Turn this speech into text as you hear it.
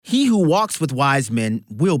He who walks with wise men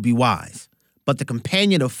will be wise, but the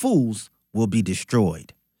companion of fools will be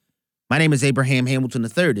destroyed. My name is Abraham Hamilton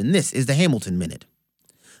III, and this is the Hamilton Minute.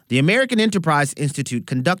 The American Enterprise Institute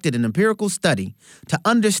conducted an empirical study to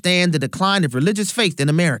understand the decline of religious faith in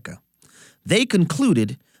America. They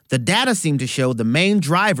concluded the data seem to show the main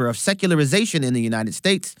driver of secularization in the United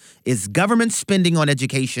States is government spending on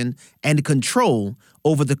education and control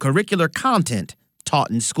over the curricular content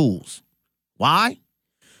taught in schools. Why?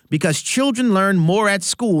 Because children learn more at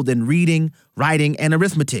school than reading, writing, and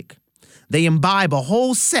arithmetic. They imbibe a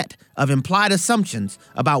whole set of implied assumptions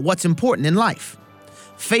about what's important in life.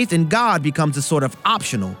 Faith in God becomes a sort of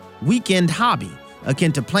optional, weekend hobby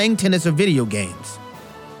akin to playing tennis or video games.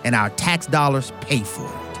 And our tax dollars pay for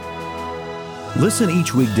it. Listen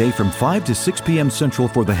each weekday from 5 to 6 p.m. Central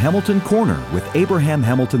for the Hamilton Corner with Abraham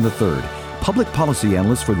Hamilton III, public policy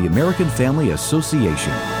analyst for the American Family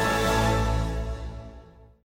Association.